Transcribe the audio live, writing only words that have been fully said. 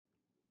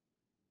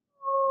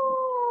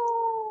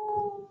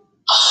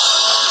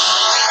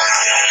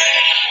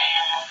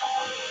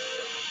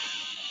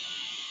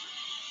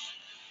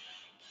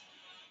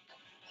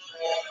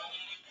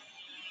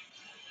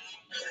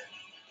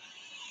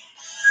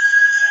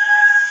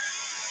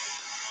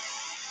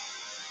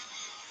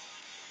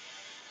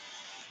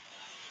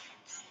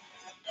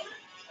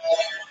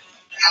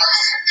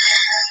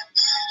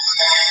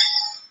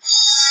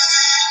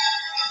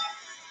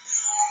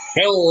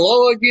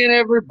Hello again,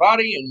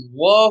 everybody, and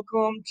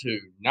welcome to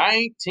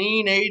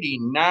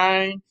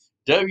 1989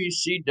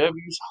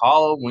 WCW's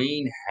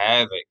Halloween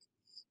Havoc.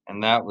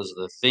 And that was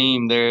the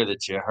theme there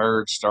that you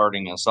heard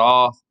starting us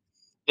off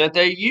that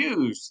they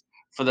used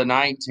for the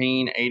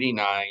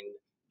 1989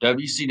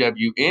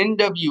 WCW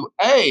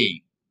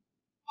NWA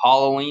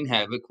Halloween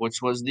Havoc,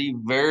 which was the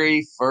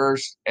very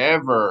first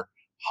ever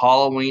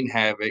Halloween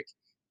Havoc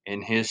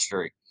in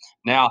history.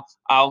 Now,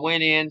 I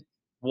went in,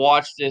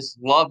 watched this,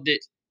 loved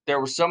it. There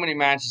were so many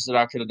matches that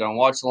I could have done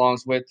watch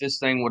alongs with. This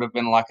thing would have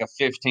been like a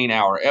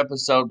 15-hour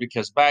episode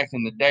because back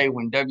in the day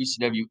when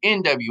WCW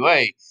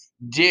NWA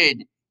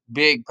did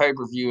big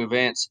pay-per-view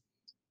events,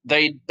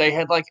 they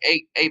had like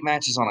eight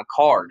matches on a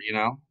card.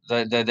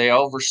 They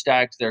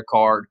overstacked their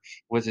card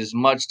with as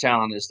much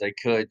talent as they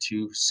could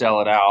to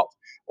sell it out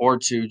or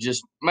to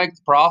just make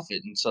the profit,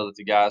 and so that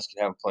the guys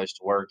could have a place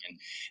to work.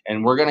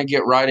 And we're gonna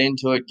get right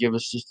into it. Give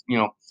us just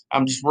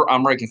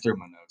I'm raking through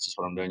my notes. Is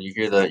what I'm doing. You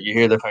hear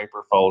the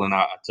paper folding.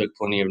 I took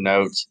plenty of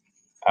notes.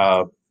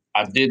 Uh,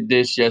 I did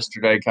this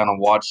yesterday. Kind of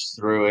watched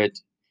through it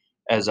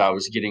as I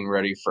was getting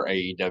ready for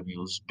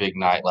AEW's big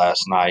night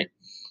last night,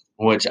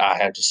 which I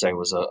have to say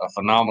was a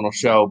phenomenal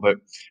show. But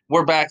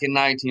we're back in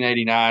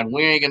 1989.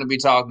 We ain't going to be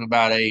talking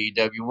about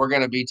AEW. We're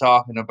going to be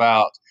talking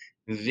about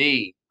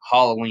the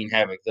Halloween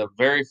Havoc, the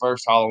very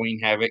first Halloween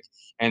Havoc.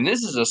 And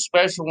this is a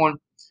special one.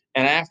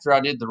 And after I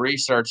did the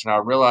research and I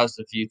realized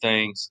a few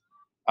things,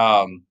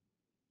 um,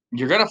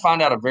 you're going to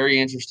find out a very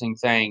interesting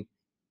thing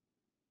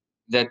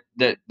that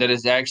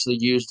is actually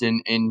used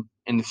in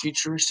the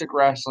futuristic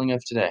wrestling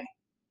of today.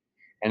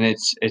 And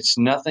it's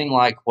nothing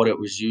like what it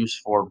was used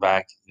for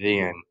back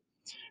then.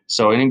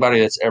 So anybody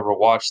that's ever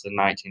watched the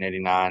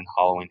 1989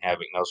 Halloween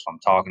Havoc knows what I'm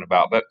talking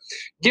about. But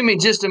give me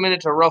just a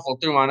minute to ruffle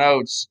through my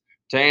notes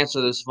to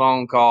answer this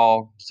phone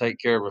call, to take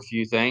care of a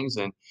few things,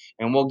 and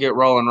we'll get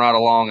rolling right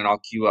along, and I'll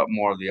queue up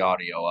more of the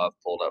audio I've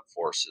pulled up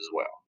for us as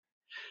well.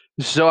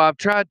 So I've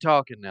tried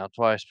talking now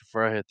twice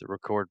before I hit the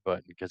record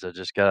button because I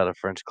just got out of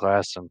French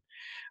class and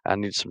I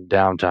need some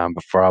downtime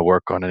before I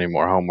work on any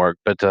more homework.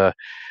 But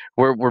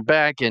we're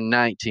back in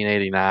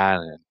 1989,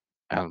 and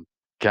I'm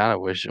kind of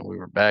wishing we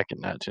were back in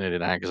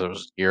 1989 because it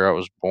was the year I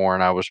was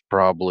born. I was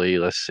probably,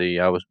 let's see,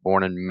 I was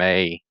born in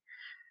May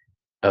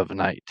of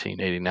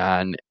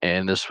 1989,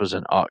 and this was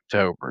in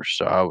October,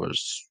 so I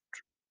was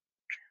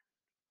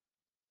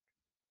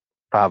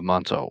 5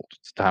 months old at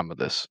the time of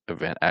this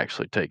event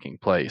actually taking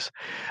place.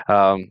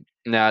 Now,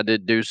 I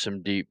did do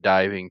some deep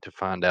diving to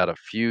find out a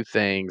few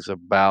things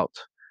about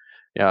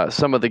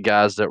some of the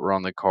guys that were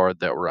on the card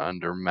that were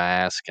under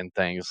mask and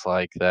things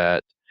like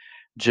that,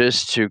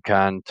 just to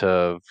kind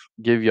of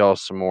give y'all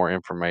some more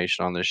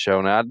information on this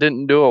show. Now, I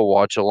didn't do a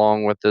watch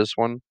along with this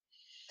one.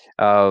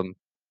 Um,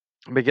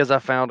 because I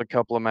found a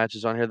couple of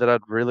matches on here that I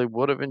really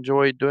would have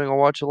enjoyed doing a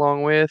watch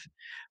along with.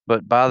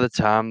 But by the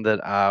time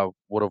that I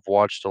would have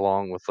watched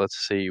along with,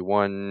 let's see,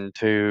 one,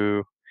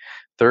 two,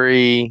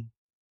 three,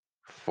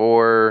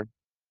 four,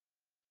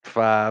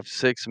 five,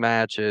 6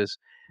 matches,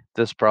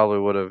 this probably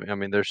would have, I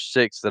mean, there's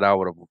six that I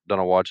would have done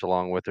a watch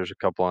along with. There's a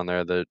couple on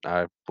there that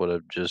I would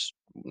have just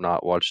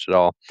not watched at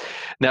all.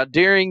 Now,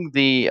 during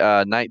the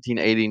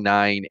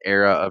 1989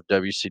 era of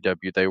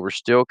WCW, they were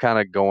still kind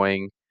of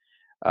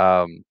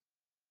um,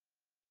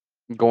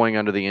 going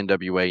under the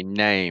NWA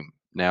name.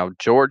 Now,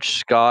 George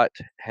Scott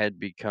had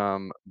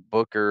become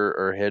booker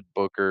or head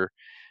booker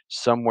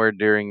somewhere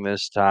during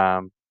this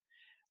time.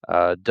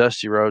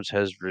 Dusty Rhodes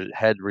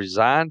had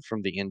resigned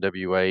from the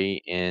NWA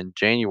in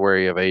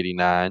January of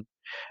 '89.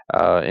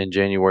 In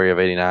January of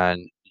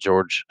 '89,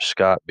 George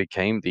Scott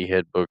became the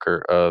head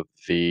booker of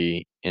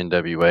the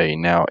NWA.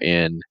 Now,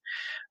 in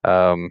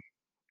um,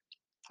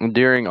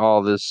 during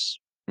all this,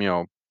 you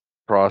know,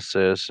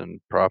 process and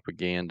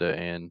propaganda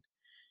and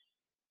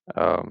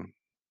um,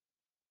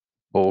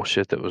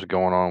 bullshit that was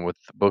going on with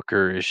the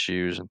Booker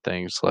issues and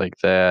things like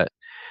that.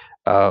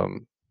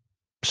 Um,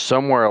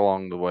 Somewhere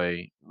along the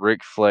way,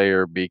 Ric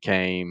Flair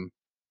became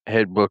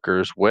head booker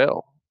as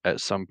well at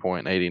some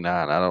point in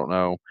 '89. I don't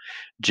know.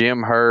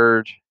 Jim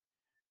Herd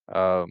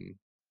um,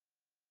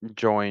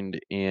 joined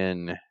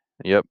in.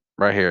 Yep,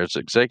 right here. It's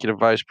executive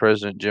vice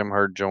president. Jim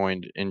Herd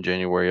joined in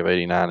January of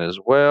 '89 as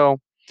well.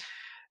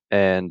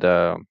 And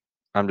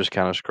I'm just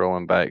kind of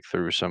scrolling back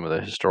through some of the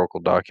historical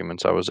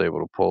documents I was able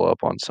to pull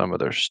up on some of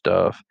their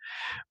stuff.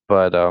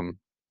 But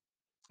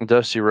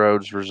Dusty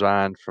Rhodes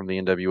resigned from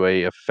the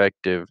NWA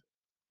effective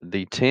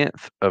the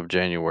 10th of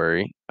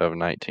January of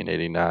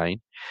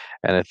 1989,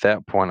 and at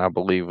that point, I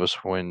believe, was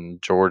when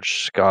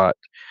George Scott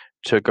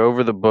took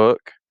over the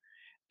book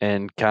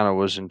and kinda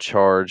was in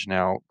charge.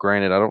 Now,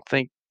 granted, I don't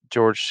think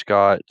George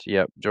Scott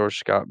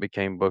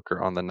became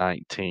booker on the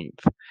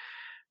 19th.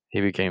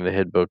 He became the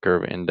head booker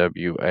of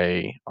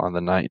NWA on the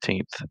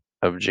 19th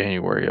of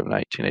January of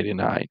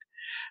 1989.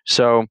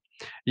 So,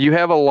 you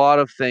have a lot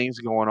of things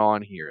going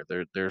on here.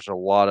 There's a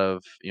lot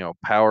of,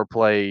 power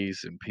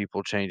plays and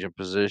people changing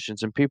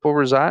positions and people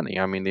resigning.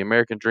 I mean, the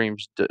American Dream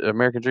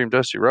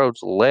Dusty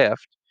Rhodes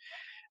left,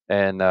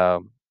 and,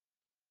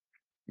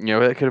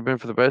 that could have been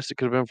for the best. It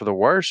could have been for the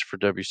worst for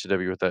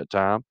WCW at that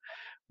time.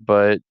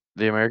 But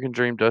the American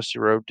Dream, Dusty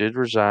Rhodes did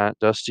resign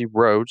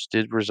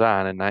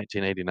in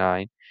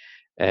 1989,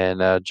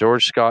 and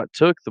George Scott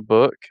took the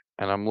book.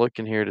 And I'm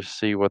looking here to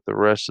see what the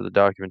rest of the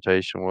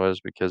documentation was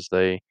because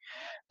they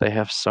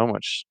have so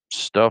much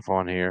stuff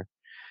on here.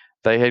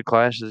 They had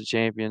Clash of the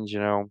Champions,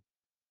 and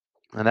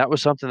that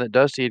was something that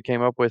Dusty had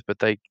came up with, but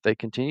they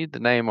continued the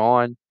name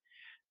on,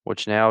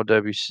 which now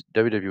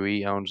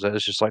WWE owns. That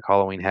is just like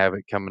Halloween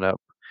Havoc coming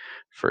up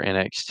for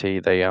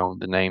NXT. They own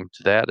the name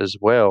to that as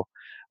well.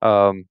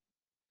 Um,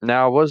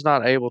 Now, I was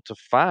not able to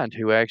find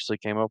who actually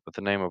came up with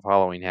the name of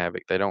Halloween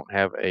Havoc. They don't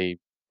have a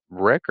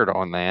record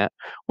on that,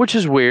 which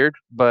is weird,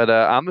 but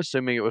I'm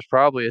assuming it was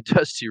probably a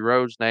Dusty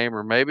Rhodes name,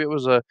 or maybe it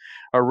was a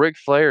Ric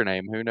Flair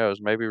name. Who knows?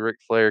 Maybe Ric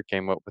Flair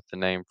came up with the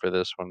name for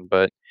this one.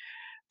 But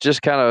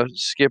just kind of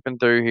skipping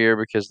through here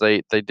because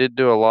they did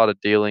do a lot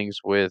of dealings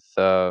with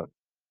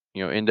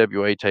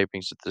NWA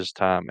tapings at this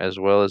time, as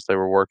well as they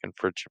were working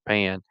for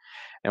Japan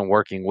and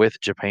working with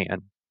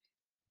Japan.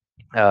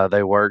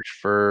 They worked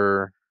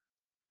for,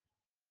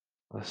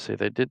 let's see,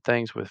 they did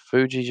things with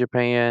Fuji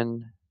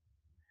Japan.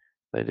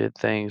 They did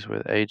things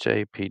with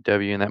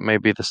HAPW, and that may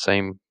be the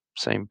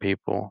same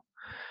people.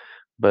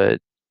 But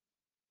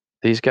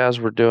these guys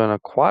were doing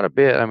quite a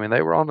bit. I mean,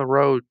 they were on the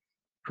road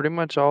pretty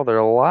much all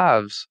their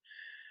lives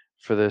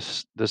for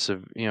this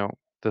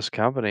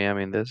company. I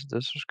mean, this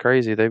was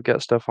crazy. They've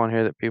got stuff on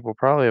here that people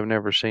probably have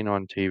never seen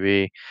on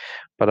TV.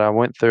 But I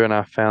went through and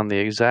I found the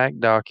exact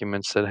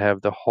documents that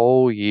have the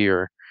whole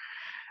year,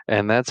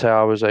 and that's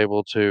how I was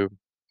able to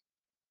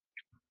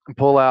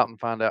pull out and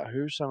find out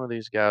who some of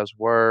these guys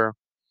were.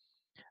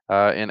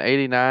 In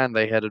 '89,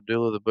 they had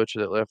Abdullah the Butcher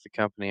that left the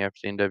company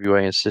after the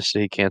NWA insisted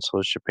he cancel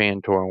his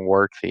Japan tour and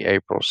work the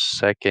April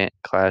 2nd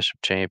Clash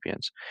of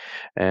Champions.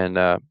 And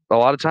a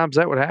lot of times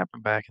that would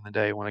happen back in the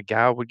day when a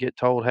guy would get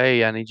told,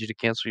 "Hey, I need you to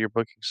cancel your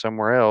booking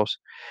somewhere else."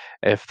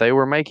 If they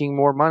were making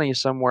more money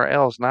somewhere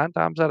else, 9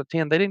 times out of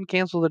 10, they didn't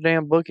cancel the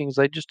damn bookings.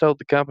 They just told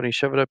the company,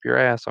 "Shove it up your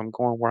ass. I'm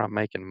going where I'm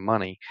making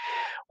money,"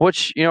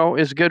 which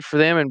is good for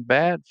them and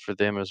bad for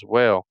them as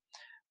well.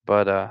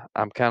 But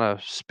I'm kind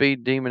of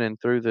speed demoning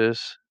through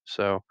this,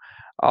 so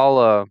I'll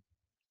uh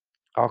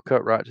I'll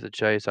cut right to the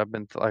chase.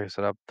 Like I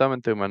said, I'm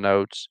thumbing through my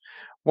notes.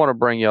 Want to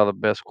bring y'all the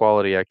best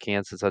quality I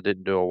can since I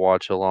didn't do a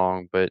watch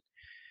along, but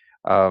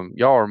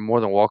y'all are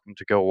more than welcome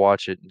to go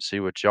watch it and see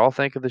what y'all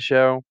think of the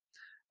show.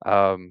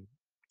 Um,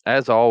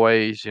 as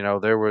always,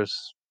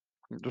 there's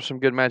some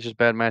good matches,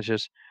 bad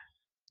matches.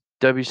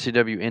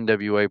 WCW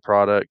NWA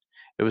product.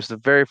 It was the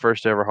very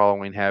first ever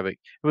Halloween Havoc.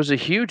 It was a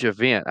huge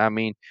event. I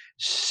mean,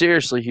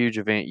 seriously huge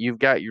event. You've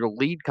got your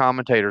lead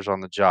commentators on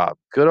the job.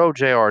 Good old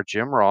JR,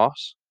 Jim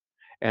Ross,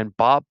 and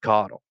Bob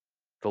Caudle.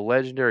 The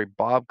legendary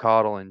Bob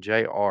Caudle and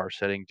JR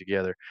sitting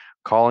together,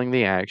 calling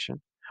the action.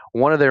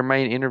 One of their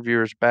main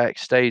interviewers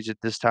backstage at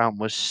this time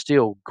was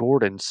still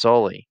Gordon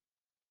Sully.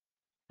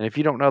 And if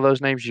you don't know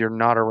those names, you're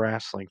not a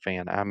wrestling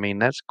fan. I mean,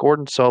 that's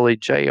Gordon Sully,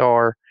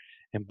 JR,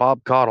 and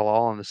Bob Caudle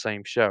all on the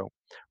same show.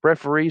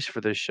 Referees for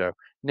this show,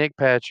 Nick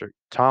Patrick,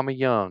 Tommy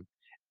Young,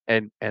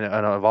 and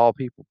of all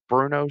people,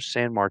 Bruno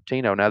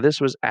Sammartino. Now, this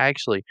was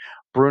actually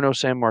Bruno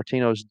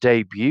Sammartino's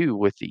debut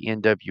with the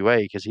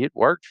NWA because he had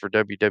worked for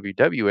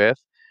WWF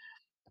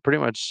pretty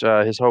much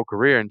his whole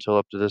career until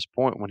up to this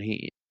point when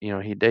he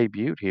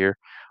debuted here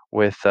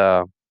with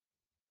uh,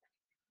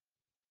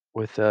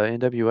 with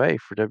NWA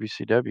for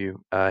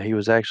WCW. He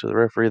was actually the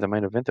referee of the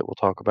main event that we'll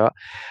talk about.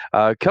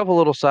 A couple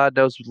little side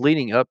notes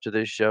leading up to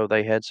this show,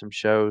 they had some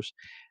shows.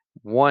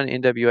 One,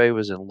 NWA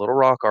was in Little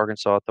Rock,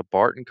 Arkansas at the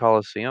Barton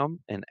Coliseum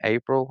in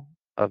April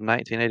of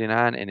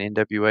 1989, and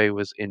NWA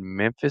was in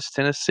Memphis,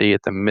 Tennessee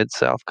at the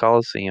Mid-South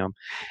Coliseum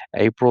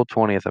April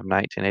 20th of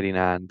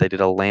 1989. They did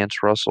a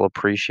Lance Russell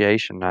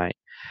Appreciation Night.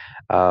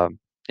 Um,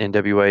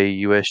 NWA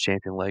U.S.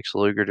 champion Lex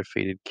Luger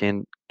defeated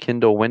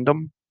Kendall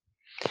Windham.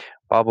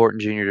 Bob Orton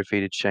Jr.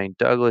 defeated Shane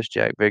Douglas.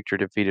 Jack Victor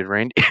defeated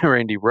Randy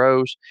Randy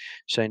Rose.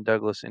 Shane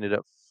Douglas ended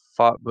up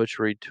fought Butch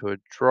Reed to a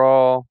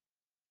draw.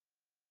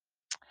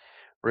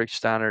 Rick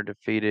Steiner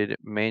defeated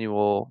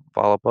Manuel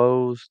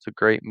Valapose. The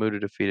Great Muta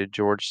defeated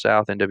George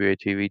South. NWA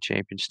TV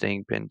champion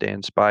Sting pinned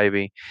Dan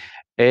Spivey.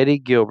 Eddie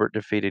Gilbert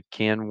defeated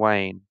Ken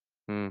Wayne.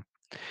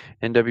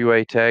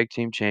 NWA Tag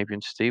Team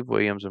Champions Steve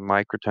Williams and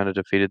Mike Rotunda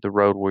defeated the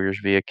Road Warriors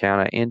via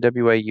count.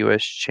 NWA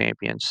US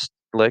Champions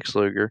Lex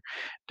Luger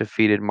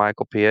defeated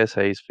Michael P.S.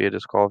 Hayes via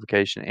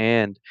disqualification,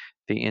 and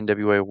the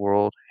NWA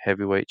World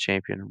Heavyweight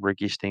Champion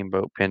Ricky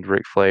Steamboat pinned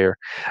Ric Flair.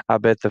 I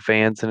bet the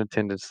fans in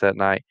attendance that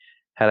night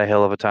had a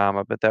hell of a time.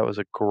 I bet that was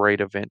a great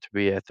event to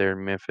be at there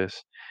in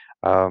Memphis.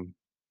 Um,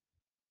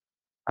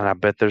 and I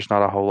bet there's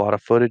not a whole lot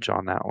of footage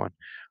on that one,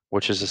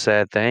 which is a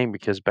sad thing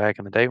because back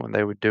in the day when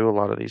they would do a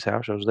lot of these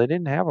house shows, they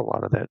didn't have a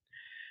lot of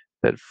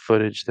that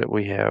footage that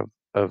we have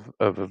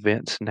of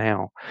events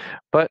now.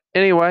 But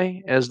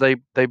anyway, as they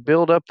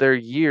build up their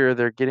year,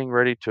 they're getting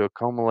ready to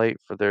accumulate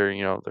for their,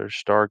 their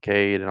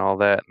Starcade and all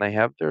that, and they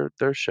have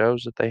their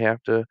shows that they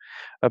have to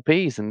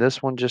appease, and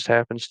this one just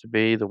happens to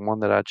be the one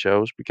that I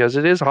chose because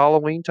it is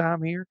Halloween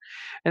time here,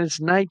 and it's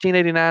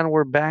 1989.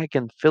 We're back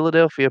in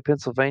Philadelphia,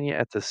 Pennsylvania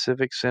at the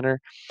Civic Center,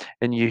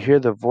 and you hear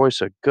the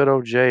voice of good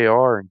old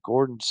JR and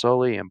Gordon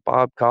Sully and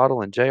Bob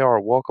Caudle and JR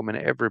welcoming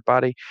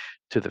everybody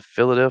to the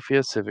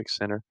Philadelphia Civic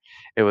Center.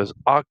 It was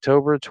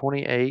October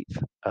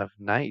 28th of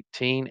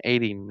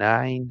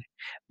 1989.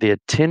 The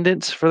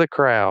attendance for the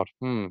crowd,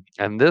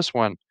 and this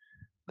one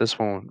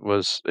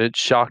it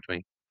shocked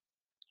me.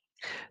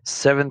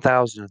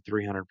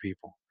 7,300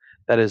 people.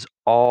 That is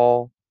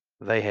all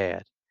they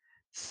had.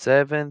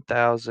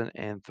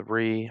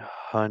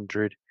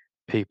 7,300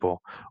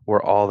 people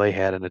were all they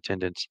had in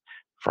attendance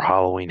for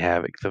Halloween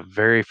Havoc, the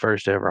very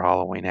first ever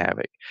Halloween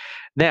Havoc.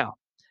 Now,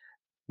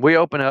 we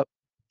open up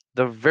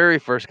the very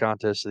first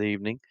contest of the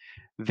evening.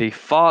 The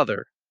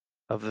father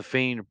of the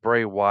Fiend,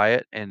 Bray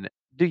Wyatt, and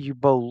do you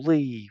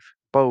believe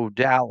Bo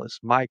Dallas,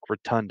 Mike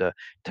Rotunda,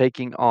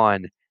 taking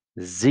on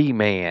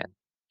Z-Man.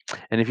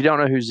 And if you don't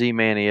know who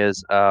Z-Man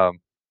is,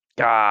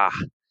 ah,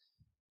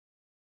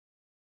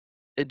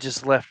 it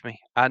just left me.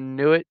 I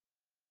knew it,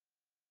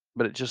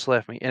 but it just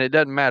left me, and it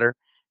doesn't matter.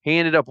 He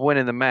ended up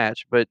winning the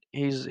match, but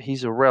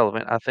he's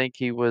irrelevant. I think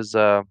he was,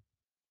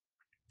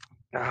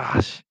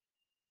 gosh,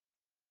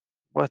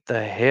 what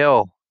the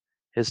hell?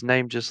 His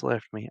name just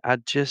left me. I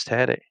just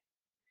had it.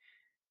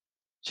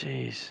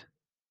 Jeez.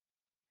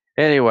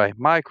 Anyway,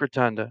 Mike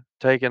Rotunda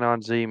taking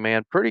on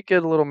Z-Man. Pretty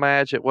good little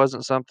match. It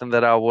wasn't something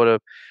that I would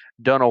have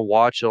done a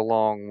watch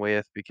along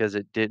with because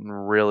it didn't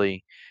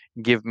really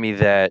give me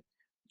that,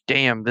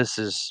 damn, this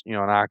is, an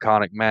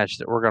iconic match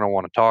that we're going to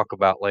want to talk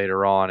about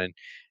later on in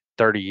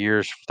 30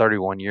 years,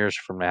 31 years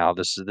from now.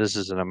 This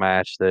isn't a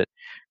match that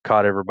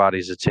caught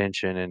everybody's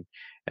attention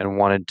and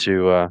wanted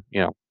to,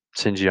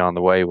 send you on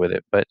the way with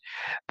it. But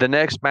the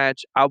next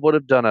match, I would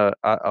have done a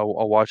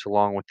watch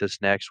along with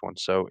this next one.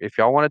 So if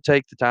y'all want to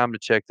take the time to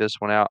check this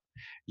one out,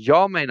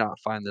 y'all may not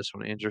find this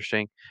one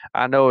interesting.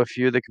 I know a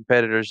few of the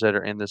competitors that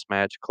are in this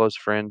match, close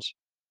friends,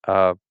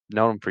 known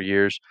them for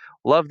years.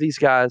 Love these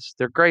guys.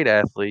 They're great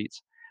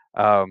athletes.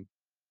 Um,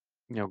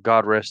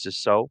 God rest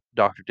his soul.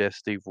 Dr. Death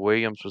Steve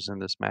Williams was in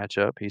this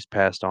matchup. He's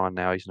passed on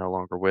now. He's no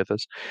longer with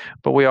us.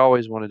 But we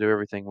always want to do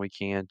everything we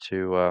can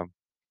to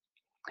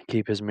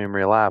keep his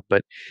memory alive.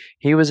 But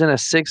he was in a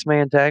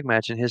six-man tag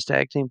match, and his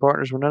tag team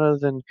partners were none other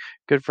than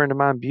good friend of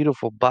mine,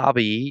 beautiful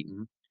Bobby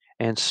Eaton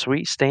and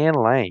Sweet Stan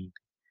Lane.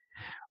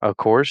 Of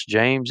course,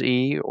 James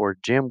E. or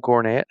Jim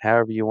Cornette,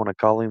 however you want to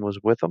call him, was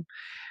with them,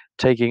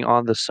 taking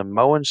on the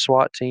Samoan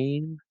SWAT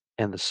team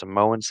and the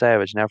Samoan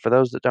Savage. Now, for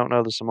those that don't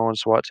know the Samoan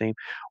SWAT team,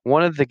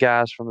 one of the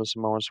guys from the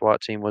Samoan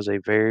SWAT team was a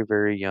very,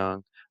 very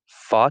young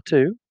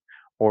Fatu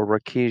or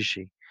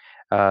Rikishi.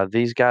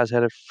 These guys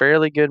had a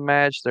fairly good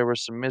match. There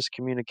was some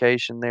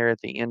miscommunication there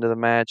at the end of the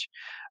match.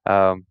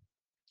 Um,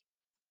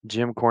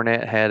 Jim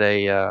Cornette had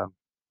a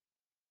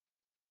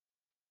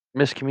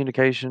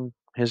miscommunication.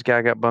 His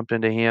guy got bumped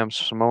into him.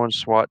 Samoan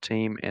SWAT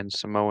team and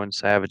Samoan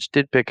Savage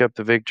did pick up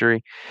the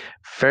victory.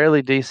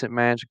 Fairly decent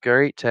match.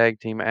 Great tag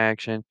team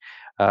action.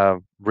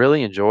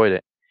 Really enjoyed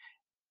it.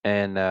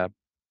 And,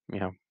 you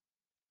know,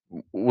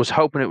 was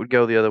hoping it would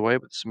go the other way,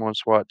 but the Samoan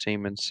SWAT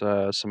team and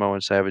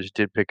Samoan Savage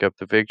did pick up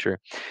the victory.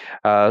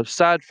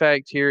 Side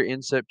fact here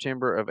in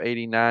September of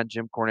 '89,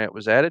 Jim Cornette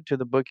was added to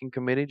the booking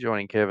committee,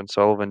 joining Kevin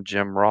Sullivan,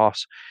 Jim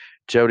Ross,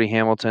 Jody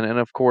Hamilton, and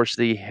of course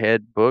the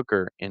head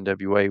booker,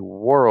 NWA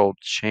World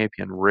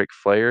Champion Ric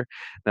Flair.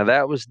 Now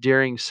that was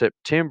during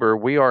September.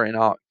 We are in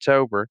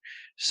October,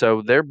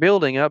 so they're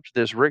building up to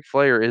this. Ric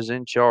Flair is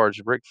in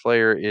charge. Ric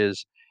Flair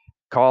is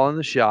calling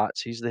the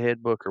shots. He's the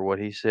head booker. What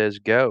he says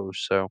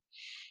goes. So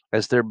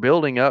as they're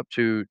building up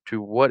to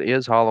what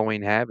is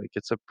Halloween Havoc,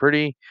 it's a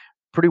pretty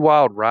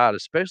wild ride,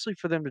 especially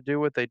for them to do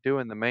what they do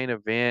in the main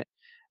event.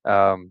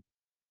 Um,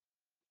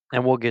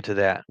 and we'll get to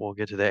that. We'll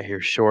get to that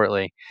here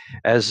shortly.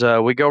 As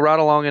we go right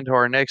along into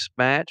our next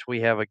match,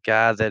 we have a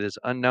guy that is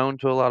unknown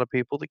to a lot of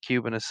people, the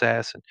Cuban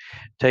Assassin,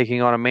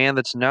 taking on a man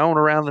that's known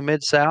around the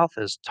Mid South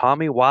as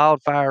Tommy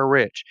Wildfire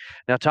Rich.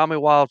 Now, Tommy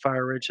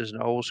Wildfire Rich is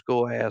an old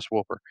school ass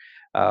whooper.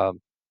 Um,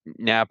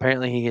 now,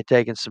 apparently, he had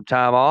taken some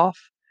time off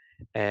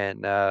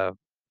and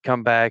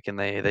come back, and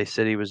they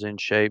said he was in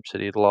shape,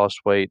 said he'd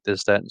lost weight,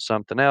 this, that, and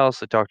something else.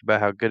 They talked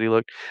about how good he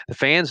looked. The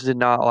fans did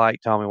not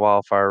like Tommy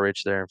Wildfire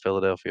Rich there in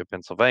Philadelphia,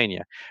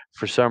 Pennsylvania.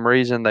 For some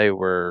reason, they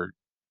were,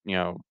 you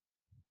know,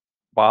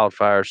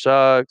 Wildfire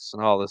sucks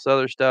and all this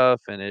other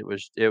stuff, and it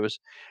was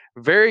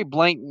very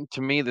blatant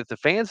to me that the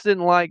fans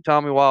didn't like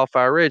Tommy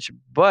Wildfire Rich.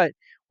 But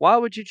why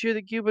would you cheer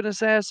the Cuban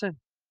Assassin?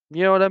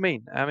 You know what I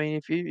mean? I mean,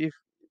 if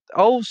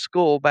old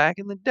school back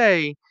in the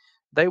day,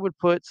 they would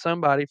put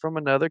somebody from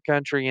another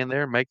country in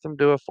there and make them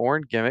do a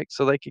foreign gimmick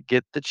so they could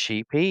get the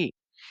cheap heat.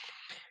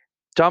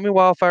 Tommy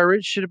Wildfire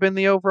Rich should have been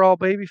the overall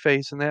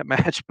babyface in that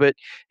match, but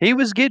he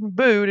was getting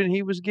booed and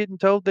he was getting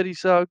told that he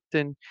sucked,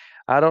 and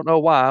I don't know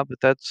why, but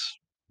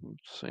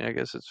I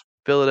guess it's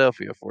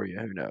Philadelphia for you.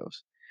 Who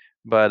knows?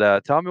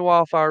 But Tommy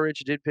Wildfire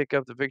Rich did pick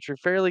up the victory.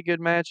 Fairly good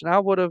match, and I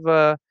would have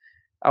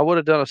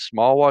done a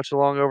small watch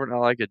along over it, not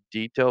like a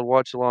detailed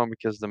watch along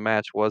because the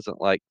match wasn't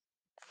like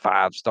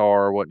 5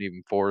 star, wasn't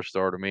even 4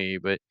 star to me.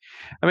 But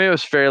I mean, it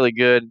was fairly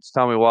good. It's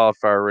Tommy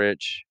Wildfire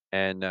Rich,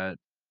 and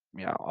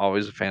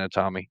always a fan of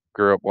Tommy.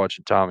 Grew up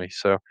watching Tommy,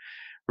 so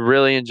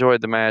really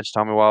enjoyed the match.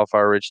 Tommy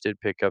Wildfire Rich did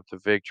pick up the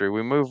victory.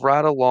 We move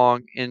right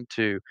along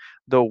into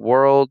the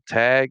World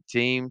Tag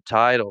Team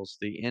titles,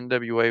 the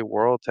NWA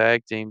World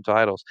Tag Team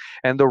titles.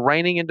 And the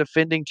reigning and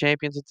defending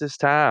champions at this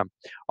time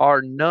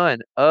are none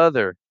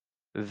other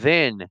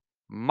than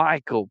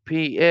Michael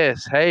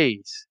P.S.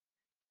 Hayes.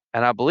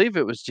 And I believe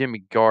it was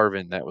Jimmy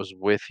Garvin that was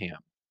with him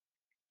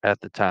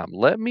at the time.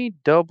 Let me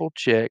double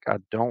check. I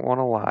don't want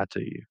to lie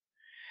to you.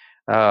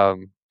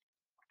 Um,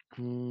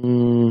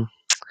 hmm,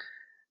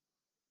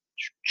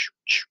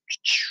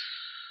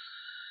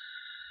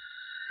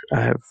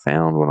 I have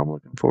found what I'm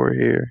looking for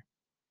here.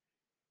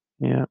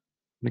 Yeah.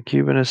 The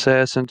Cuban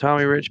Assassin.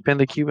 Tommy Rich pinned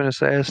the Cuban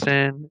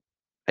Assassin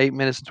 8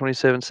 minutes and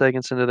 27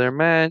 seconds into their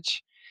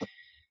match.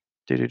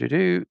 Do do do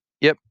do.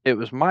 Yep, it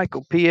was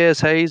Michael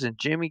P.S. Hayes and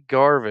Jimmy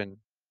Garvin,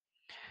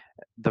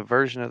 the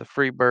version of the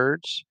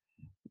Freebirds.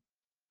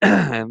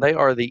 And they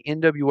are the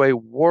NWA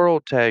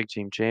World Tag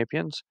Team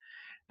Champions.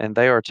 And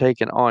they are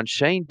taking on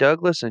Shane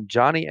Douglas and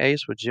Johnny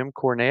Ace with Jim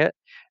Cornette,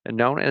 and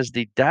known as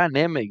the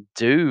Dynamic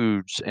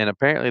Dudes. And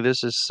apparently,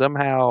 this is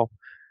somehow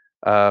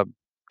uh,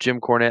 Jim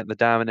Cornette and the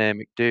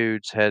Dynamic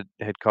Dudes had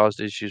caused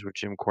issues with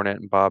Jim Cornette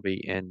and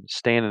Bobby and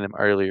standing them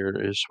earlier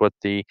is what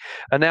the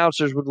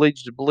announcers would lead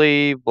you to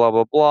believe. Blah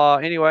blah blah.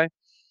 Anyway,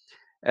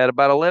 at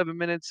about 11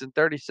 minutes and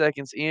 30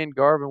 seconds in,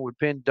 Garvin would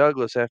pin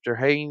Douglas after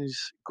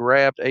Haynes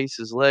grabbed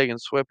Ace's leg and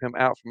swept him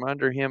out from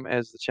under him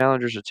as the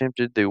challengers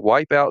attempted the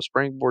wipeout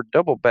springboard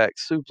double back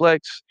suplex,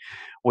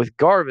 with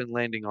Garvin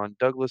landing on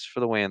Douglas for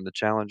the win. The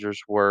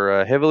challengers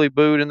were heavily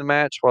booed in the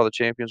match, while the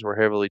champions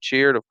were heavily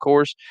cheered, of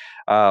course.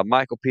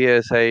 Michael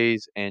P.S.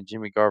 Hayes and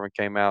Jimmy Garvin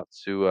came out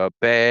to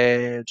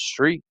Bad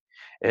Street,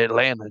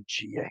 Atlanta,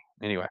 GA.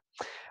 Anyway.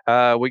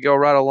 We go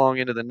right along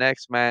into the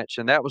next match,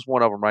 and that was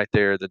one of them right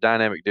there. The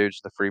Dynamic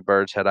Dudes, the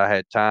Freebirds, had I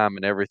had time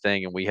and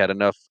everything, and we had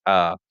enough.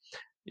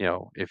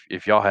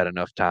 If y'all had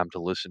enough time to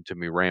listen to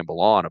me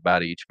ramble on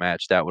about each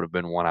match, that would have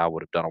been one I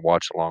would have done a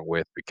watch along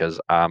with because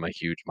I'm a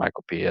huge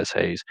Michael P.S.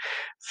 Hayes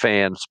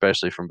fan,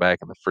 especially from back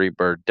in the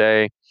Freebird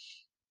day.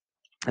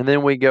 And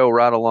then we go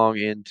right along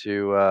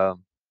into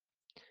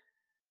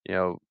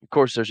of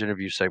course, there's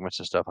interview segments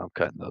and stuff. I'm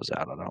cutting those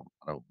out. I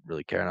don't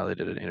really care. I know they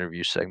did an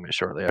interview segment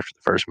shortly after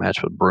the first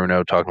match with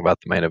Bruno talking about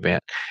the main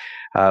event.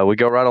 We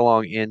go right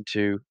along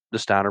into the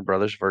Steiner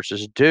Brothers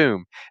versus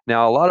Doom.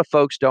 Now, a lot of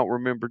folks don't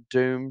remember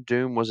Doom.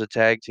 Doom was a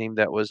tag team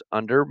that was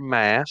under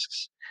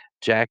masks,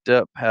 jacked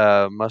up,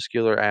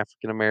 muscular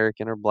African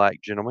American or black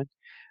gentleman.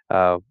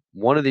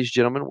 One of these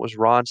gentlemen was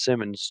Ron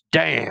Simmons,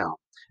 damn,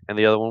 and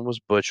the other one was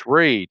Butch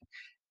Reed.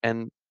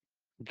 And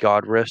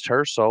God rest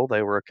her soul,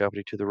 they were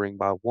accompanied to the ring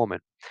by a woman.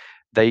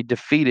 They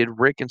defeated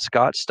Rick and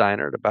Scott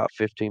Steiner at about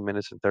 15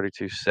 minutes and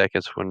 32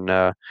 seconds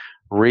when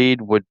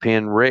Reed would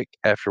pin Rick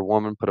after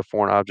Woman put a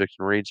foreign object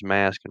in Reed's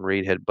mask and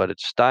Reed had butted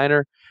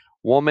Steiner.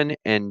 Woman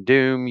and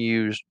Doom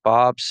used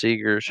Bob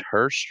Seger's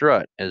Her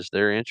Strut as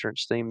their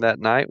entrance theme that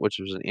night, which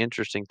was an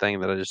interesting thing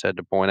that I just had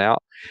to point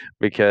out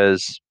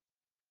because,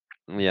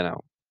 you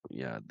know,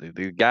 yeah,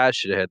 the guys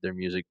should have had their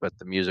music, but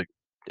the music,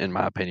 in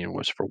my opinion,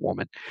 was for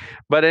Woman.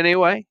 But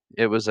anyway,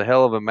 it was a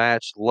hell of a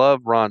match.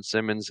 Love Ron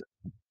Simmons.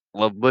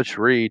 Love Butch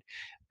Reed.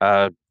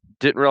 Uh,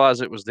 didn't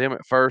realize it was them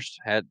at first.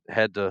 Had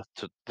to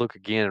look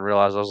again and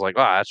realize I was like,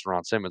 oh, that's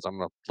Ron Simmons. I'm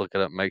gonna look it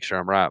up and make sure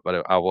I'm right.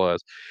 But I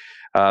was.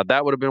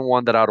 That would have been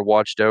one that I'd have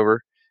watched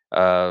over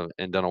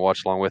and done a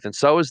watch along with. And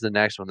so is the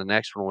next one. The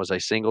next one was a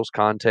singles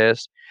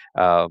contest.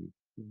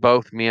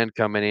 Both men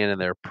coming in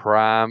their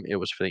prime. It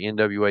was for the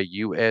NWA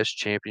US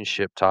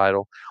Championship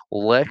title.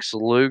 Lex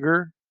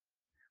Luger,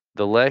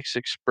 the Lex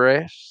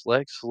Express,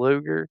 Lex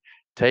Luger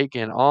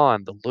taking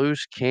on the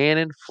loose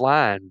cannon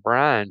flying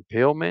Brian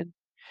Pillman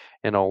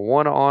in a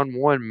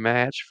one-on-one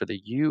match for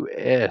the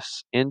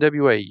U.S.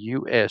 NWA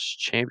U.S.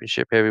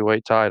 Championship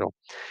Heavyweight title.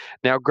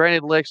 Now,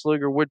 granted, Lex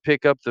Luger would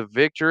pick up the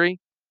victory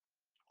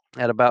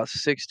at about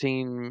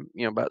 16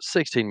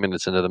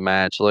 minutes into the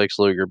match. Lex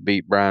Luger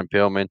beat Brian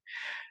Pillman.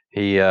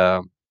 He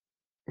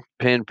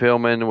pinned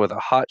Pillman with a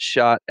hot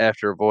shot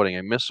after avoiding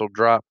a missile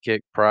drop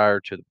kick prior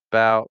to the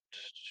bout.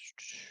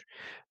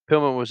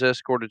 Pillman was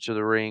escorted to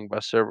the ring by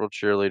several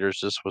cheerleaders.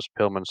 This was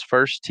Pillman's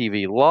first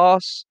TV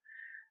loss.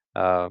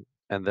 Uh,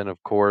 and then, of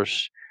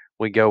course,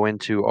 we go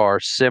into our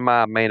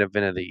semi-main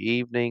event of the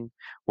evening,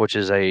 which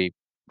is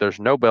there's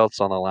no belts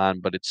on the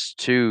line, but it's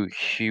two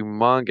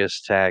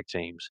humongous tag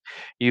teams.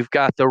 You've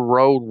got the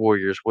Road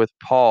Warriors with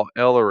Paul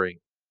Ellering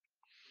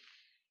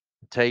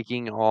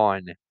taking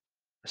on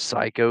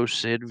Psycho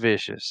Sid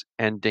Vicious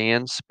and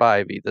Dan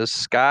Spivey, the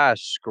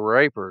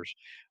Skyscrapers,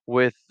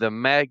 with the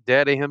Mac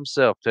Daddy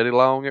himself, Teddy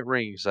Long at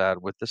ringside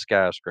with the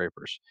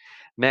Skyscrapers.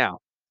 Now,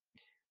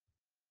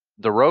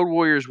 the Road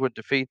Warriors would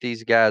defeat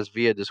these guys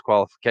via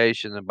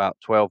disqualification about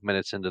 12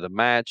 minutes into the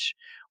match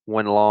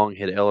when Long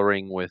hit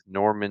Ellering with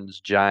Norman's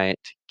giant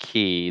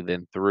key,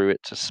 then threw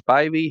it to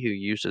Spivey, who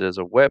used it as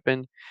a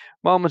weapon.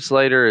 Moments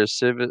later, as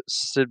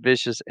Sid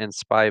Vicious and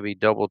Spivey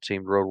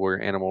double-teamed Road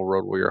Warrior Animal,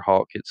 Road Warrior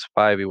Hawk hit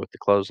Spivey with the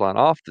clothesline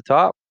off the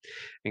top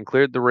and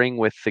cleared the ring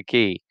with the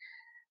key.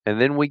 And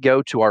then we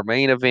go to our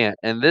main event,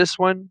 and this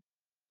one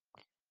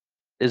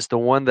is the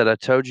one that I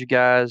told you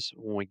guys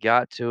when we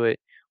got to it,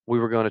 we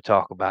were going to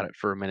talk about it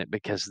for a minute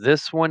because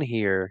this one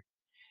here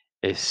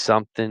is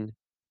something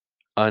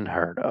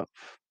unheard of.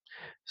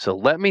 So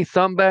let me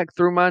thumb back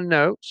through my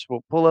notes.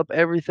 We'll pull up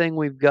everything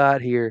we've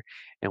got here,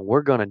 and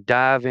we're going to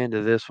dive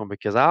into this one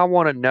because I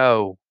want to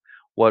know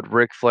what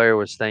Ric Flair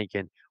was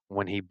thinking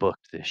when he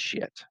booked this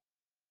shit.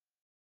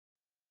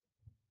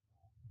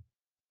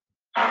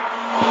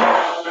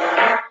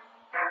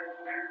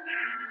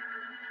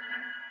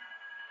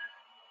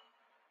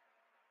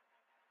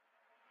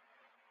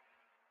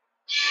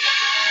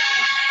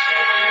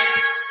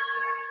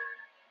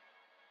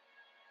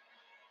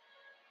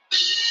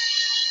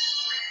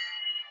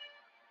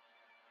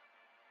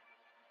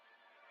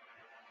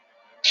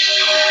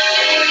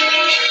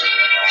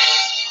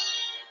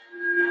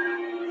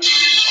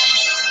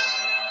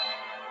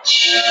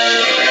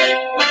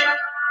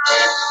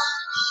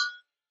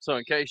 So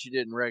in case you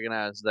didn't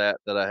recognize that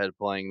I had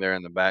playing there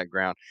in the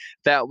background,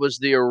 that was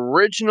the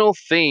original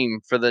theme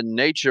for the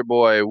Nature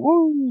Boy,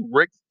 woo,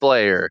 Ric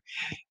Flair.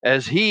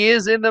 As he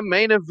is in the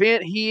main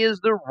event, he is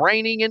the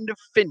reigning and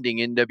defending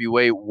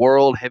NWA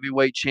World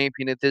Heavyweight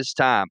Champion at this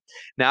time.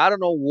 Now, I don't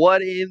know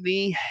what in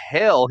the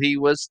hell he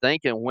was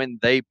thinking when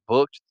they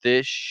booked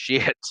this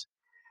shit.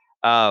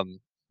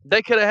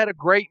 They could have had a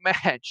great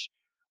match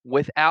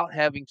without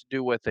having to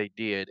do what they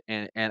did.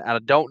 And I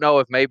don't know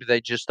if maybe they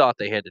just thought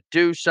they had to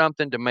do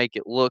something to make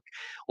it look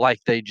like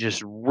they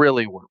just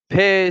really were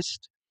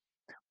pissed,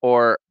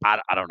 or I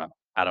don't know.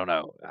 I don't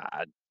know.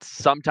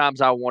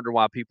 Sometimes I wonder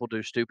why people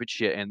do stupid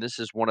shit, and this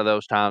is one of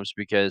those times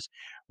because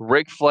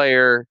Ric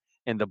Flair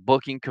and the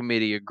booking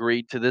committee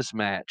agreed to this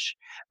match.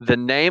 The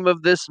name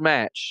of this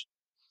match,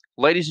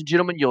 ladies and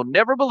gentlemen, you'll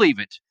never believe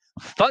it,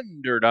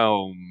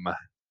 Thunderdome.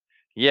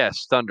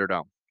 Yes,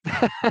 Thunderdome.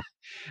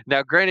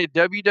 Now, granted,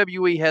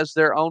 WWE has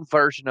their own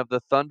version of the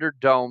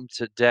Thunderdome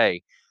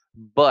today,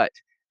 but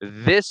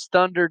this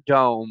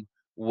Thunderdome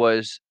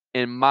was,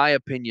 in my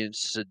opinion,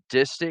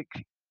 sadistic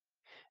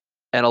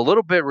and a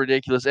little bit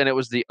ridiculous, and it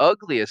was the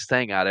ugliest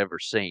thing I'd ever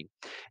seen.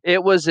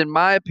 It was, in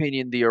my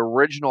opinion, the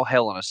original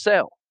Hell in a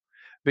Cell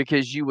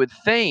because you would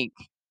think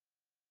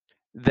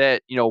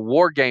that,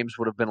 War Games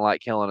would have been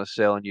like Hell in a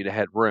Cell and you'd have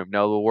had room.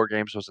 No, the War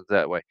Games wasn't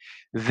that way.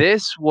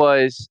 This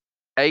was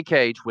a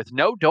cage with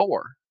no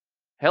door.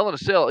 Hell in a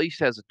Cell at least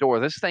has a door.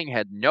 This thing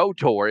had no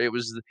door. It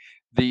was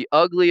the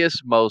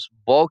ugliest, most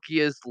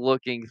bulkiest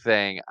looking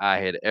thing I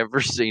had ever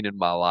seen in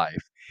my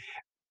life.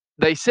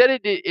 They said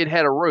it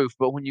had a roof,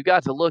 but when you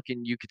got to look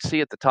and you could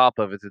see at the top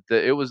of it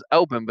that it was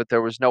open, but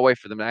there was no way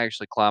for them to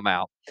actually climb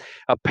out.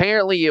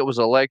 Apparently, it was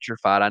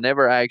electrified. I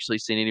never actually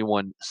seen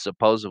anyone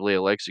supposedly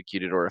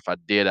electrocuted, or if I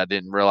did, I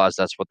didn't realize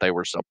that's what they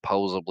were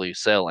supposedly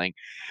selling.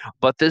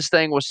 But this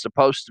thing was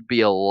supposed to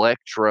be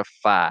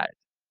electrified.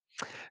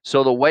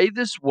 So the way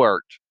this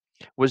worked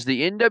was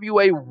the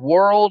NWA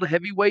World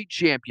Heavyweight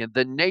Champion,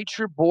 the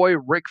Nature Boy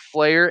Ric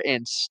Flair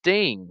and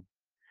Sting,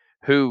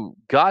 who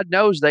God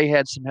knows they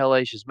had some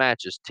hellacious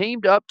matches,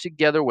 teamed up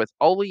together with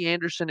Ole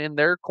Anderson in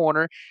their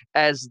corner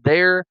as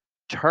their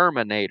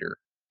Terminator.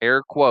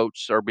 Air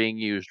quotes are being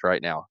used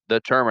right now.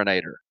 The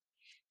Terminator.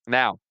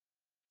 Now,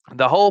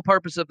 the whole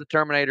purpose of the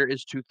Terminator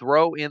is to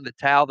throw in the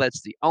towel.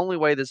 That's the only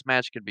way this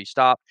match could be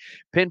stopped.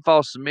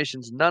 Pinfall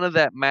submissions, none of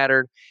that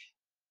mattered.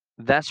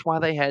 That's why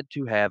they had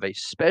to have a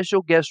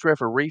special guest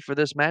referee for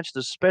this match.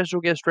 The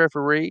special guest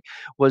referee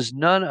was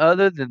none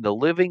other than the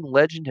living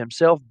legend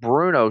himself,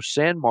 Bruno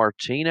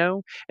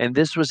Sammartino, and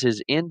this was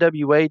his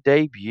NWA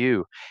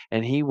debut.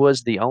 And he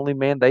was the only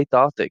man they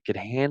thought that could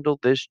handle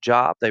this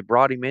job. They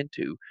brought him in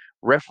to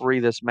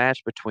referee this match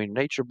between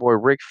Nature Boy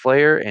Ric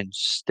Flair and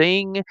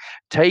Sting,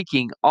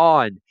 taking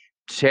on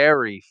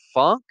Terry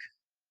Funk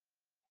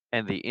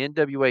and the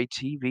NWA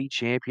TV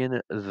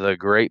champion, the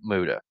Great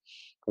Muta.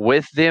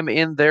 With them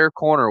in their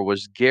corner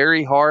was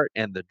Gary Hart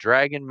and the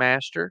Dragon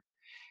Master.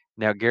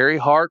 Now, Gary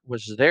Hart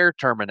was their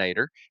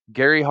Terminator.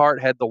 Gary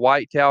Hart had the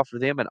white towel for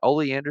them, and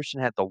Ole Anderson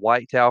had the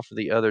white towel for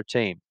the other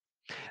team.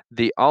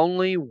 The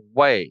only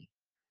way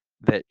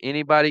that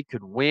anybody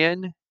could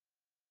win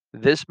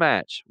this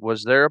match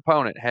was their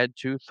opponent had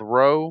to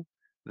throw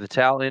the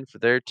towel in for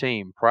their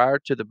team. Prior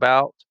to the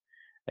bout,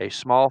 a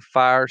small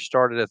fire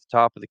started at the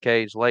top of the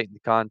cage late in the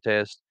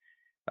contest.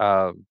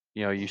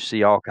 You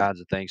see all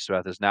kinds of things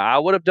throughout this. Now, I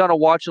would have done a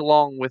watch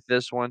along with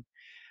this one,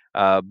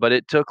 but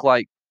it took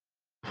like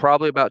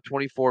probably about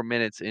 24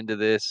 minutes into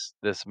this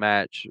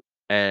match,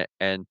 and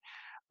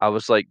I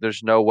was like,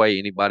 "There's no way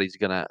anybody's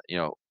gonna,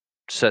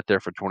 sit there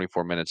for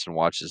 24 minutes and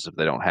watch this if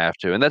they don't have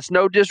to." And that's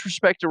no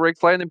disrespect to Ric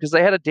Flair and them because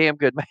they had a damn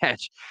good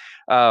match.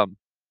 Um,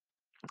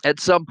 at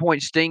some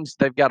point,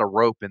 they've got a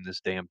rope in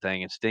this damn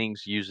thing, and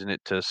Sting's using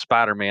it to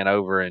Spider-Man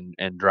over and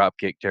drop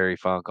kick Terry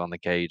Funk on the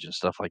cage and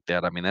stuff like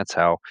that. I mean, that's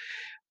how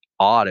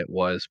odd it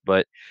was.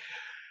 But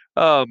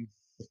um,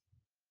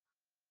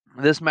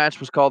 this match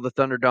was called the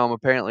Thunderdome.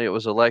 Apparently, it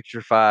was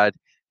electrified.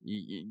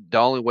 The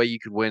only way you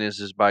could win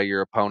is by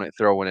your opponent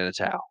throwing in a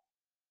towel.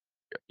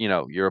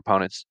 Your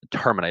opponent's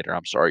Terminator.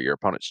 I'm sorry, your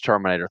opponent's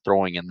Terminator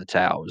throwing in the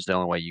towel is the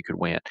only way you could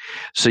win.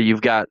 So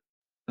you've got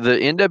the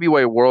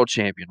NWA World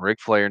Champion Ric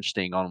Flair and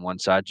Sting on one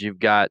side. You've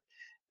got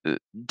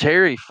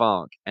Terry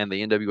Funk and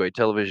the NWA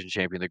Television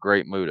Champion, the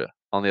Great Muta,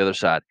 on the other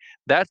side.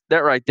 That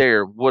right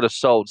there would have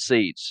sold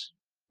seats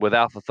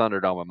without the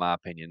Thunderdome, in my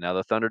opinion. Now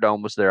the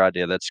Thunderdome was their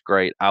idea. That's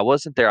great. I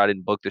wasn't there. I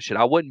didn't book the shit.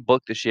 I wouldn't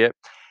book the shit.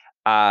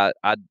 I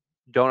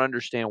don't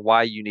understand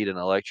why you need an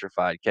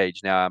electrified cage.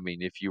 Now, I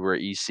mean, if you were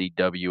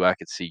ECW, I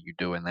could see you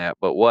doing that,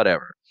 but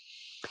whatever.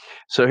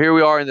 So here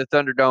we are in the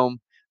Thunderdome.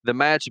 The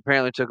match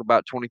apparently took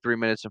about 23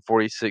 minutes and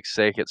 46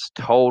 seconds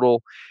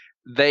total.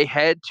 They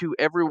had to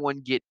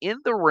everyone get in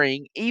the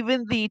ring.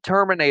 Even the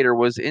Terminator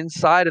was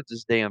inside of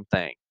this damn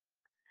thing.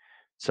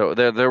 So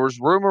there was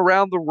room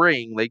around the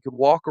ring. They could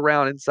walk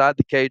around inside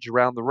the cage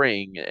around the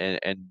ring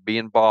and be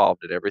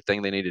involved in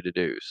everything they needed to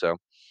do. So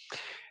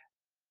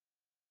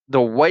the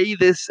way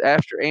this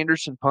after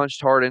Anderson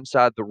punched Hart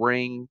inside the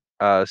ring,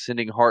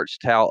 sending Hart's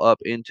towel up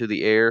into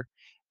the air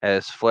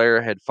as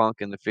Flair had Funk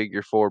in the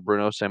figure four,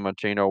 Bruno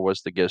Sammartino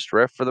was the guest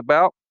ref for the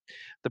bout.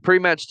 The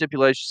pre-match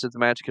stipulation said the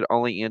match could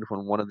only end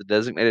when one of the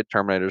designated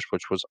Terminators,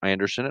 which was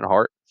Anderson and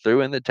Hart,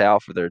 threw in the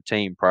towel for their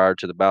team. Prior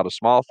to the bout, a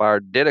small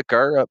fire did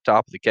occur up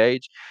top of the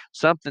cage,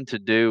 something to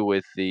do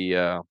with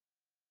the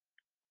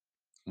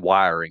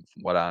wiring,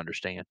 from what I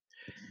understand,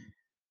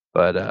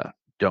 but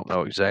don't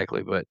know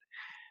exactly. But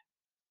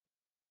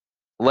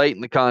late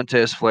in the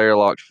contest, Flair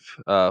locked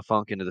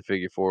Funk into the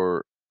figure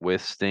four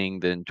with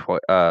Sting,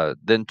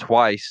 then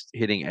twice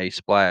hitting a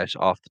splash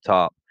off the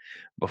top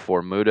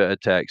before Muta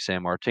attacked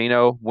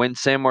Sammartino. When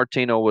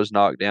Sammartino was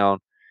knocked down,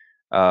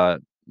 uh,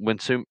 when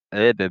Sum-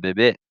 eh, blah, blah,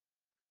 blah.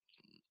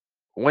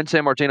 when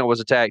Sammartino was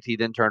attacked, he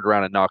then turned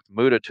around and knocked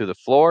Muta to the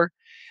floor.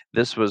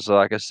 This was,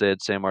 like I said,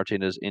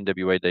 Sammartino's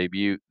NWA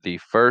debut, the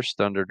first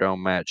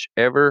Thunderdome match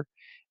ever,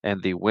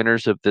 and the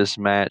winners of this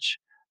match,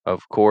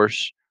 of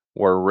course,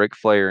 were Ric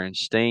Flair and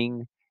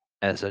Sting.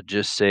 As I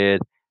just said,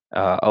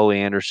 Ole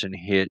Anderson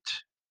hit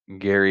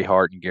Gary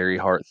Hart, and Gary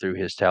Hart threw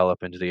his towel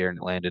up into the air and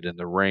it landed in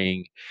the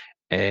ring.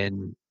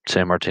 And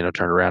Sammartino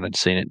turned around and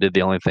seen it, did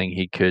the only thing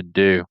he could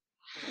do.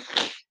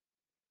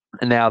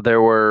 And now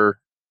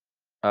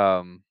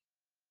um,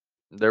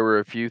 there were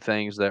a few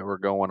things that were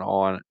going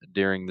on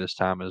during this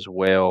time as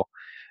well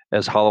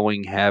as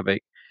Halloween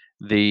Havoc.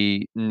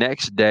 The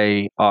next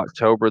day,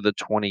 October the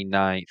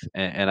 29th,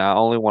 and I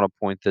only want to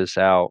point this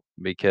out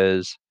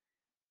because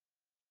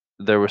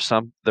there was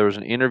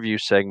an interview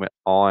segment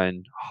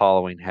on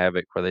Halloween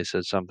Havoc where they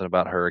said something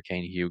about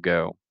Hurricane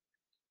Hugo.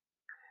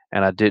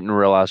 And I didn't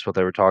realize what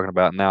they were talking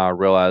about. Now I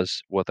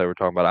realize what they were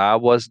talking about. I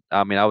was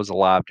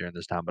alive during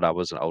this time, but I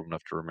wasn't old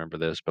enough to remember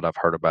this, but I've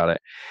heard about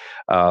it.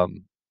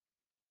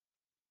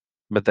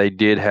 But they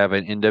did have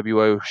an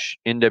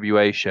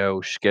NWA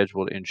show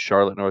scheduled in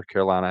Charlotte, North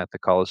Carolina at the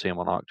Coliseum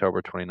on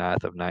October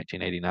 29th of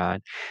 1989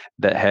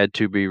 that had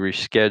to be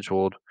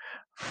rescheduled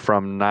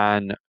from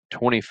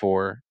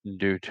 9/24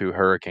 due to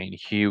Hurricane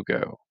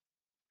Hugo.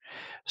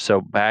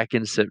 So back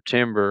in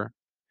September,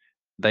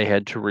 they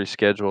had to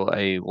reschedule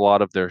a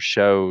lot of their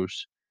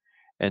shows.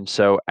 And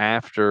so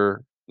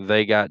after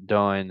they got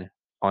done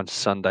on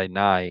Sunday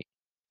night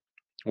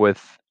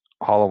with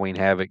Halloween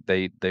Havoc,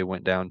 they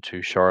went down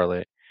to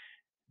Charlotte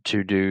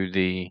to do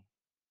the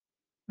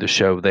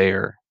show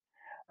there.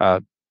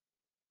 Uh,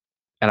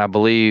 and I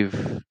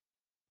believe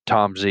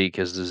Tom Zeke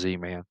is the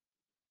Z-Man.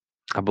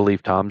 I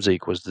believe Tom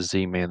Zeke was the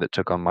Z-Man that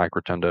took on Mike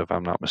Rotunda, if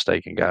I'm not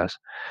mistaken, guys.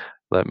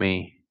 Let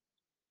me.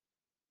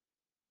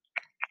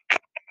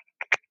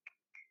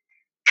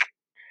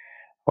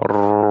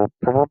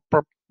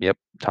 Yep,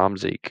 Tom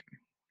Zeke.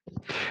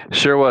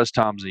 Sure was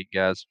Tom Zeke,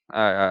 guys.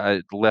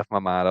 I left my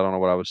mind. I don't know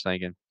what I was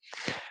thinking.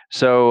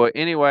 So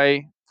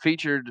anyway,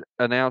 featured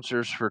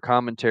announcers for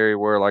commentary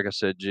were, like I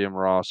said, Jim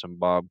Ross and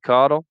Bob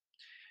Caudle.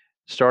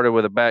 Started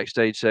with a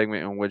backstage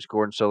segment in which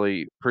Gordon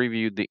Sully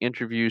previewed the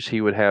interviews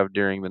he would have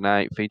during the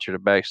night. Featured a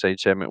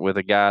backstage segment with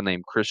a guy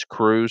named Chris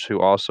Cruz,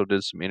 who also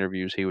did some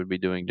interviews he would be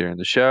doing during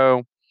the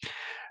show.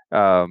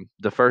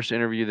 The first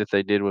interview that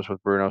they did was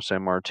with Bruno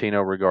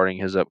Sammartino regarding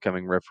his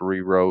upcoming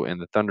referee role in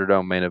the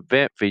Thunderdome main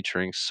event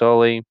featuring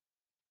Sully.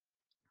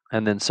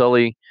 And then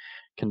Sully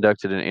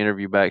conducted an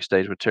interview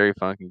backstage with Terry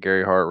Funk and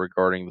Gary Hart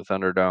regarding the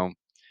Thunderdome.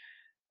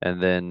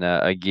 And then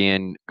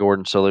again,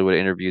 Gordon Sully would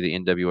interview the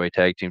NWA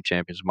Tag Team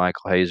Champions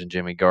Michael Hayes and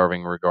Jimmy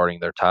Garvin regarding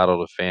their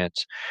title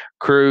defense.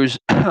 Cruz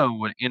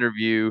would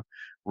interview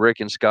Rick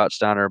and Scott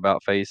Steiner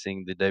about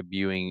facing the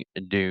debuting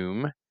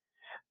Doom.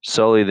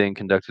 Sully then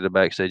conducted a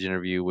backstage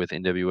interview with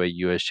NWA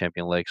US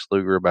Champion Lex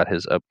Luger about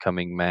his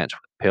upcoming match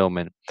with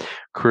Pillman.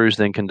 Cruz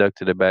then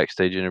conducted a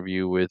backstage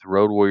interview with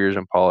Road Warriors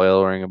and Paul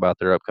Ellering about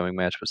their upcoming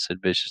match with Sid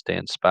Vicious,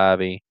 Dan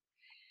Spivey.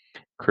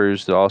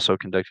 Cruz also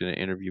conducted an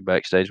interview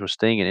backstage with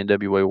Sting and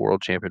NWA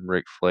World Champion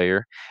Ric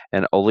Flair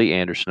and Ole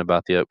Anderson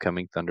about the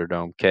upcoming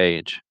Thunderdome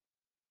cage.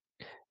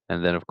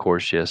 And then, of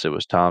course, yes, it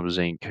was Tom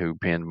Zink who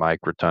pinned Mike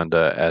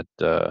Rotunda at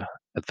the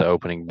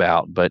opening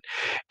bout. But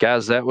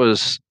guys, that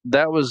was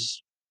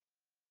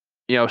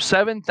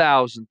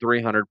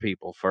 7,300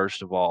 people.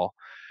 First of all,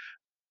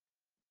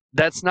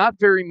 that's not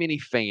very many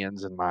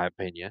fans, in my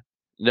opinion.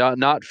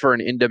 Not for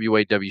an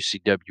NWA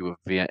WCW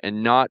event,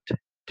 and not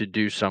to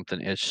do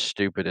something as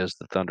stupid as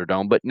the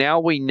Thunderdome. But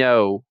now we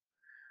know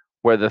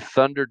where the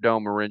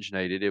Thunderdome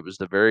originated. It was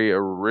the very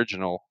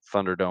original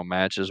Thunderdome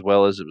match, as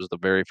well as it was the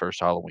very first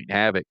Halloween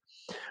Havoc,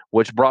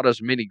 which brought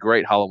us many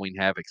great Halloween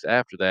Havocs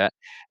after that.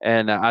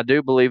 And I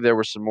do believe there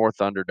were some more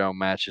Thunderdome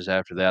matches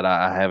after that.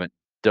 I haven't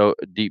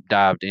deep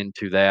dived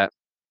into that,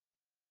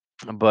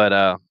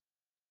 but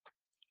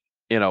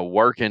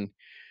work in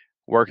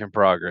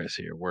progress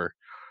here.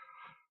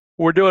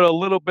 We're doing a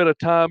little bit of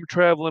time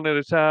traveling at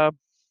a time.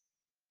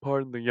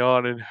 Pardon the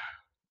yawning,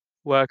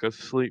 lack of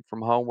sleep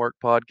from homework,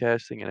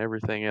 podcasting, and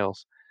everything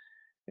else.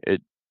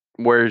 It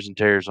wears and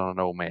tears on an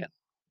old man.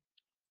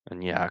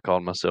 And yeah, I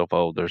called myself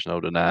old. There's no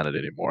denying it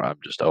anymore. I'm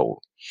just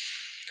old.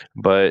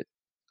 But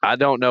I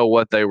don't know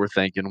what they were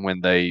thinking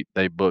when they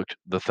booked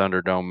the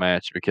Thunderdome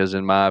match, because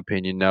in my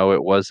opinion, no,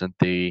 it wasn't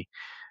the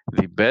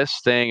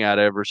best thing I'd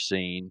ever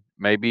seen.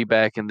 Maybe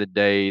back in the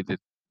day that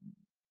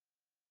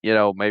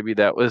maybe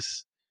that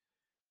was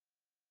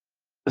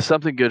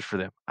something good for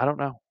them. I don't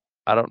know.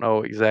 I don't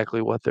know exactly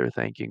what their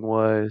thinking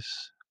was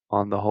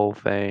on the whole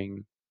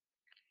thing.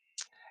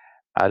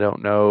 I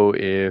don't know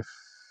if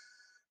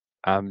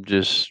I'm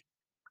just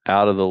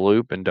out of the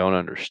loop and don't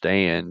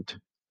understand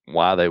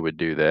why they would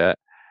do that.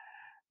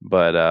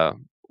 But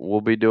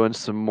we'll be doing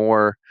some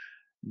more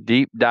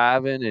deep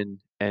diving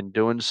and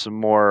doing some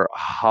more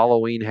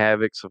Halloween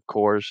Havocs, of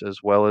course, as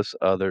well as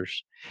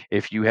others.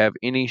 If you have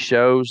any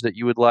shows that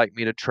you would like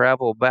me to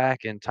travel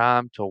back in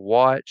time to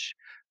watch,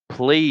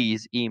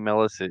 please email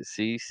us at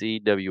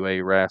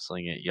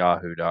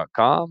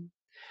ccwawrestling@yahoo.com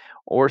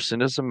or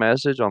send us a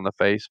message on the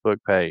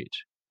Facebook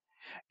page.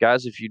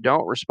 Guys, if you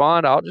don't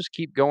respond, I'll just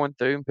keep going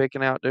through and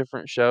picking out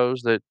different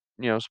shows that,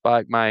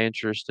 spike my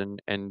interest and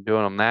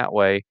doing them that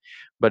way.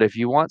 But if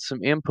you want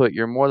some input,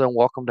 you're more than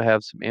welcome to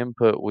have some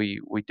input.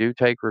 We do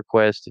take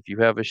requests. If you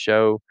have a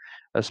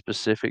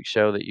specific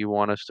show that you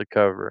want us to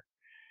cover,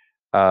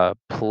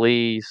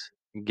 please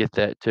get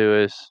that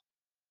to us,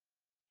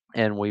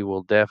 and we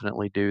will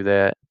definitely do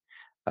that.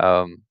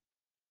 Um,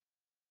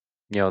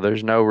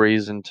 there's no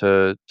reason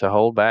to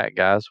hold back,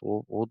 guys.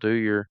 We'll do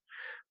your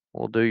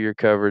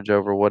coverage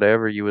over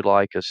whatever you would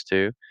like us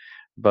to.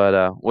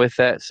 But with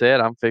that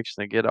said, I'm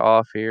fixing to get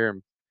off here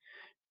and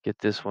get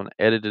this one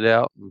edited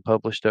out and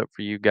published up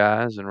for you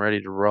guys and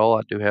ready to roll.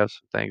 I do have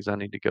some things I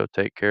need to go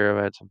take care of.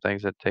 I had some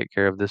things I had to take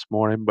care of this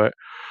morning, but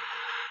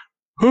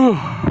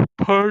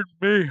pardon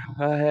me.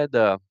 I had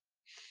to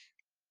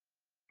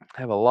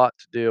have a lot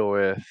to deal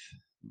with,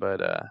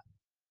 but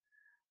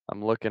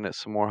I'm looking at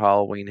some more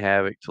Halloween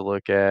Havoc to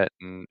look at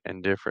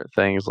and different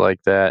things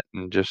like that,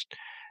 and just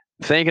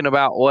thinking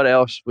about what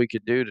else we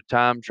could do to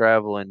time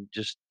travel and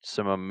just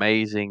some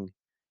amazing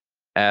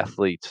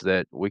athletes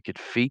that we could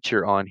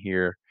feature on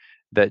here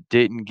that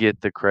didn't get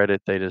the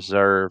credit they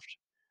deserved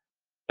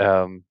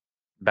um,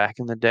 back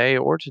in the day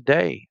or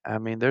today. I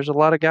mean, there's a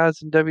lot of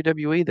guys in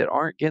WWE that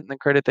aren't getting the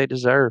credit they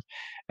deserve,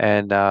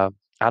 and I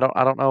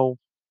don't know,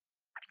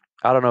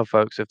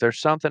 folks. If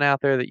there's something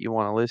out there that you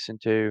want to listen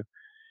to,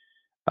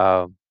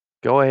 um,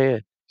 go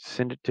ahead,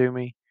 send it to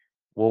me.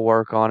 We'll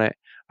work on it.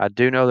 I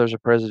do know there's a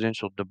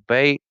presidential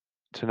debate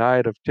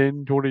tonight of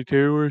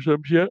 10:22 or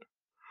some shit.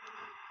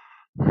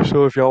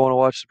 So if y'all want to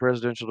watch the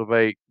presidential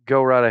debate,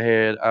 go right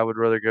ahead. I would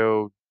rather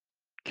go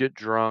get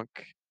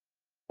drunk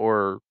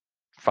or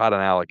fight an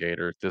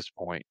alligator at this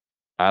point.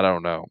 I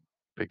don't know,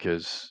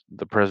 because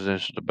the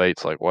presidential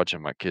debate's like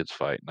watching my kids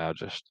fight, and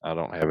I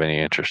don't have any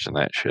interest in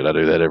that shit. I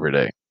do that every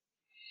day.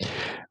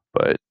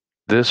 But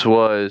this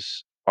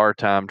was our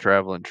time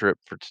traveling trip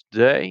for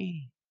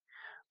today.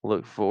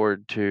 Look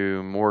forward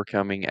to more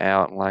coming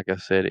out. And like I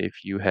said,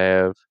 if you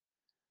have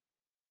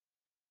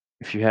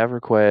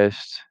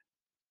requests,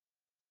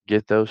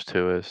 get those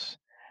to us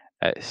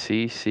at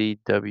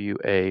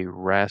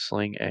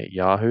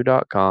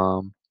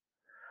ccwawrestling@yahoo.com,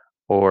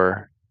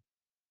 or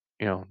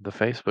the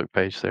Facebook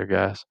page there,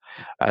 guys.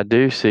 I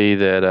do see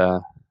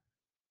that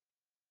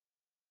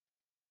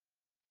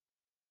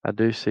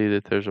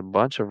there's a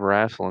bunch of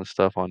wrestling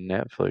stuff on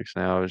Netflix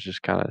now. I was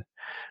just kind of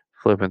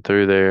flipping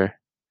through there,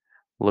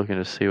 looking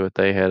to see what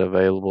they had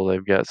available.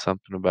 They've got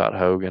something about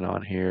Hogan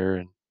on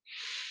here,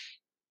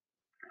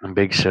 and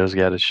Big Show's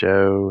got a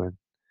show, and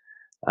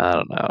I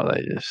don't know.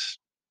 They just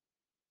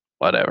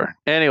whatever.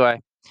 Anyway,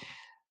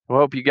 I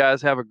hope you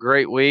guys have a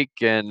great week.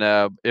 And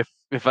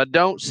if I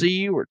don't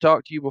see you or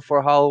talk to you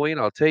before Halloween,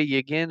 I'll tell you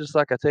again, just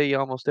like I tell you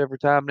almost every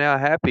time now.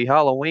 Happy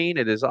Halloween!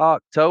 It is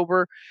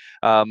October.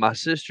 My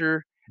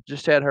sister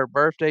just had her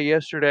birthday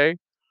yesterday.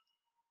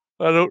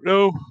 I don't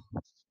know.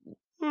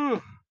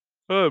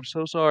 "Oh, I'm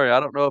so sorry. I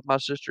don't know if my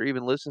sister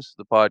even listens to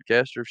the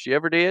podcast or if she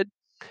ever did,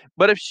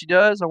 but if she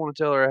does, I wanna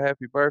tell her a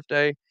happy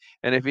birthday,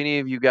 and if any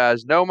of you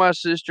guys know my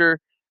sister,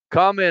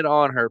 comment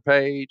on her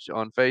page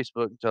on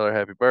Facebook and tell her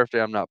happy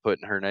birthday. I'm not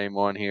putting her name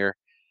on here.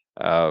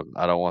 I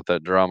don't want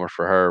that drama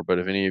for her, but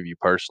if any of you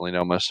personally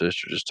know my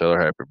sister, just tell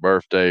her happy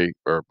birthday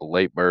or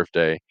late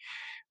birthday.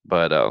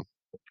 But,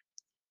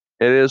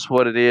 it is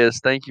what it is.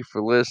 Thank you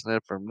for listening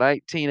from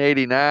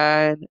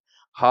 1989,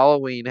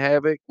 Halloween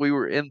Havoc. We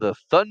were in the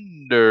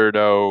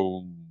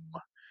Thunderdome.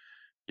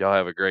 Y'all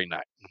have a great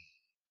night.